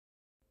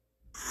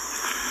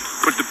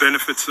the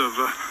benefits of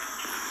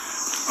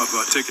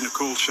taking a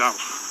cold shower.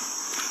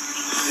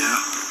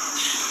 Yeah.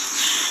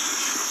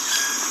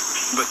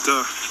 But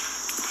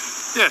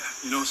yeah,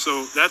 you know,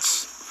 so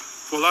that's,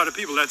 for a lot of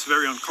people, that's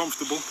very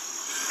uncomfortable.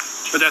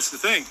 But that's the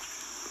thing.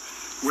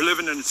 We're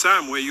living in a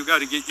time where you got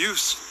to get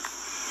used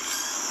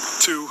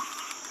to,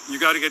 you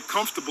got to get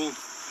comfortable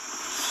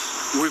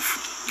with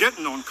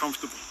getting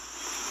uncomfortable.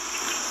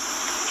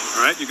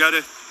 All right, you got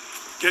to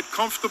get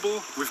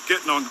comfortable with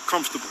getting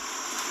uncomfortable.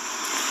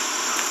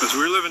 Because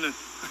we're living in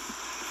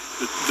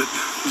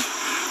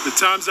the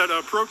times that are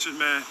approaching,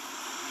 man.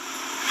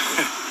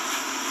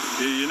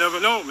 You never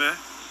know, man.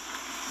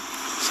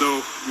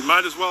 So you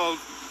might as well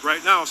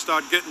right now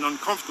start getting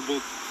uncomfortable,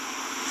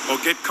 or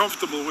get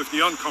comfortable with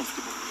the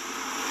uncomfortable.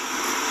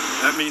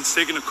 That means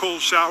taking a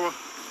cold shower.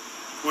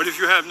 What if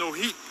you have no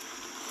heat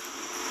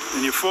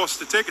and you're forced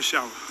to take a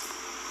shower?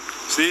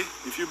 See,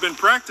 if you've been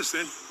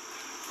practicing,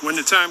 when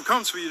the time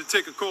comes for you to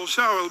take a cold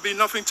shower, it'll be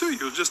nothing to you.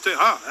 You'll just say,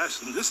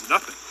 this is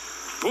nothing.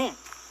 Boom,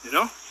 you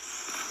know?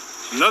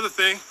 Another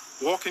thing,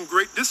 walking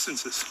great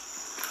distances,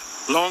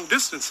 long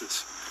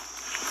distances,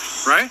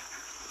 right?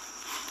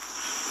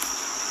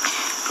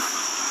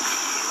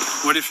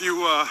 What if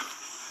you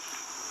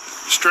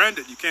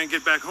stranded, you can't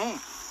get back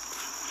home?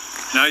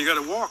 Now you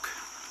gotta walk.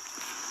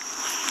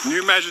 Can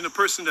you imagine a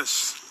person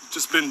that's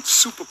just been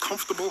super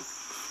comfortable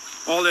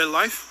all their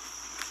life?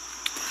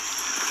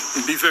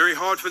 It'd be very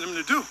hard for them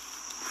to do.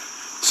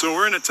 So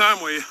we're in a time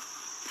where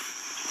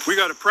we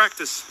gotta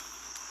practice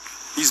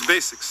these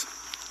basics.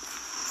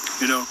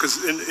 You know,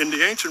 because in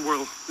the ancient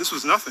world, this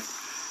was nothing.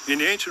 In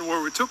the ancient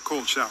world, we took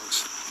cold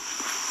showers.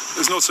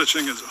 There's no such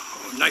thing as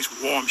a nice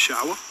warm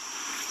shower.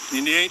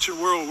 In the ancient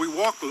world, we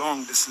walked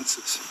long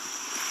distances.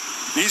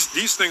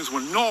 These things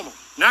were normal,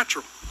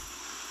 natural.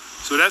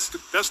 So that's the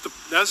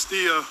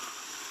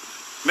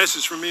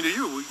message from me to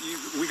you.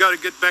 We got to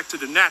get back to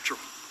the natural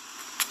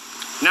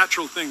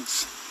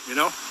things, you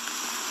know?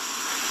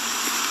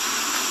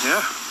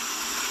 Yeah.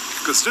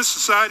 Because this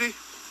society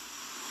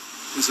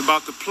is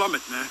about to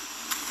plummet, man.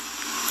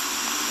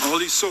 All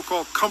these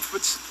so-called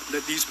comforts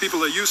that these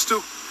people are used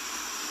to,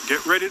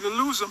 get ready to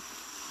lose them.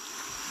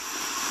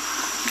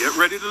 Get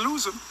ready to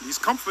lose them, these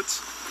comforts.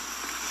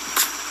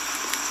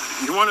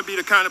 You want to be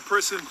the kind of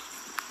person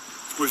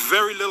with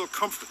very little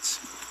comforts.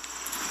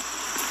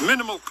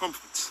 Minimal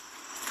comforts.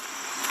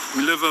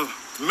 We live a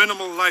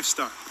minimal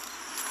lifestyle.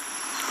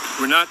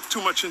 We're not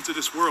too much into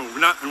this world.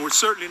 We're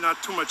certainly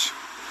not too much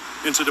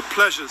into the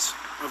pleasures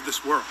of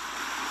this world.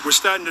 We're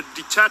starting to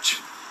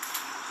detach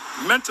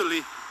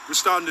mentally. We're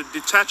starting to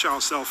detach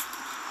ourselves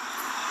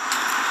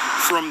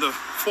from the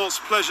false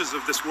pleasures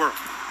of this world.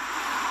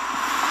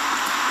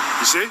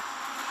 You see?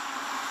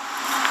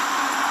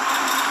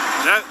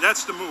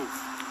 That's the move.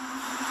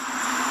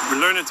 We're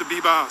learning to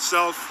be by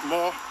ourselves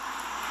more,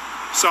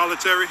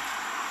 solitary.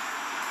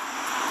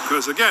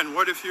 Because again,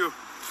 what if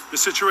the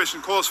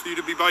situation calls for you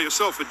to be by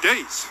yourself for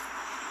days?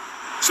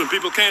 Some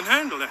people can't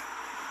handle that.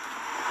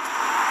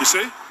 You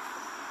see?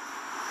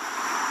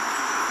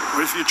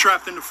 What if you're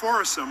trapped in the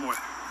forest somewhere?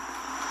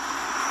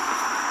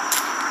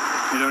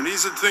 You know,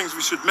 these are the things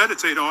we should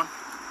meditate on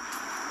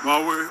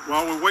while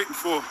we're waiting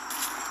for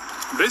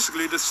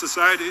basically this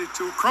society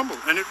to crumble.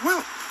 And it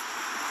will.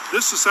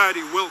 This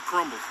society will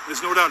crumble.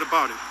 There's no doubt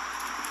about it.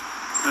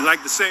 And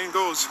like the saying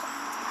goes,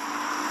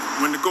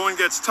 when the going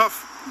gets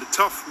tough, the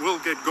tough will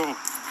get going.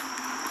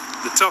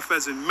 The tough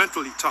as in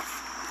mentally tough.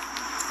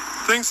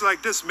 Things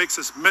like this makes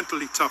us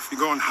mentally tough. You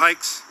go on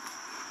hikes.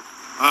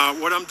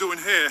 What I'm doing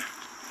here,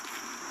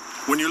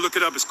 when you look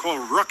it up, it's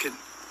called rucking.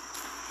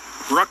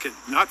 Rucking,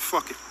 not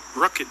fucking.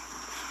 Rucking.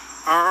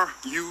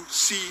 R-U-C-K-I-N-G.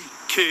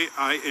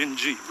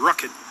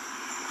 Rucking.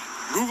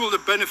 Google the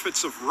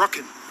benefits of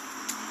rucking.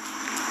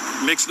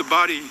 It makes the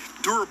body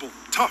durable,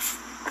 tough.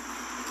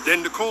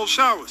 Then the cold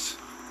showers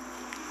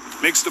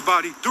makes the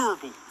body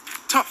durable,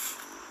 tough,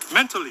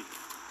 mentally.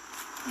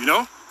 You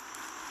know?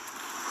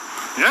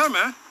 Yeah,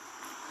 man.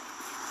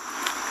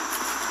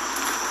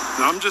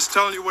 Now, I'm just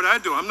telling you what I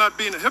do. I'm not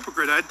being a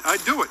hypocrite. I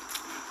do it.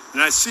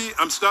 And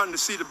I'm starting to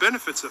see the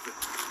benefits of it.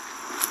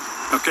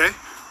 Okay?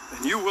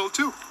 And you will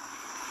too.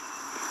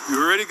 You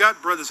already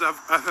got brothers. I've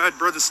had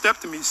brothers step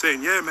to me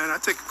saying, yeah, man, I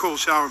take a cold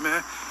shower,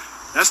 man.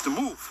 That's the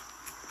move.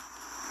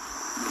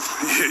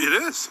 It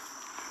is.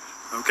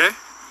 Okay?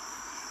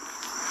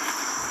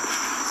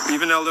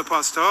 Even Elder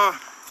Pastor,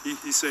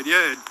 he said,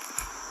 yeah, it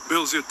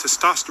builds your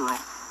testosterone.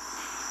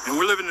 And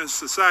we're living in a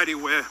society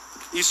where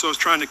Esau's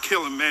trying to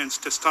kill a man's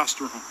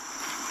testosterone.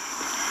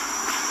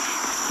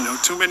 You know,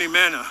 too many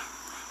men are.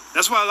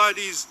 That's why a lot of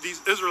these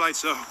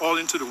Israelites are all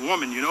into the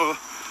woman, you know.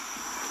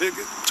 They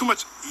get too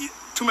much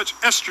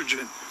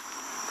estrogen.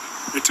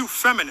 They're too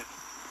feminine.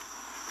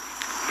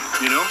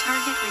 You know?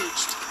 Target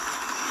reached.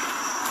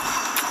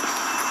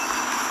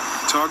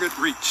 Target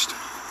reached.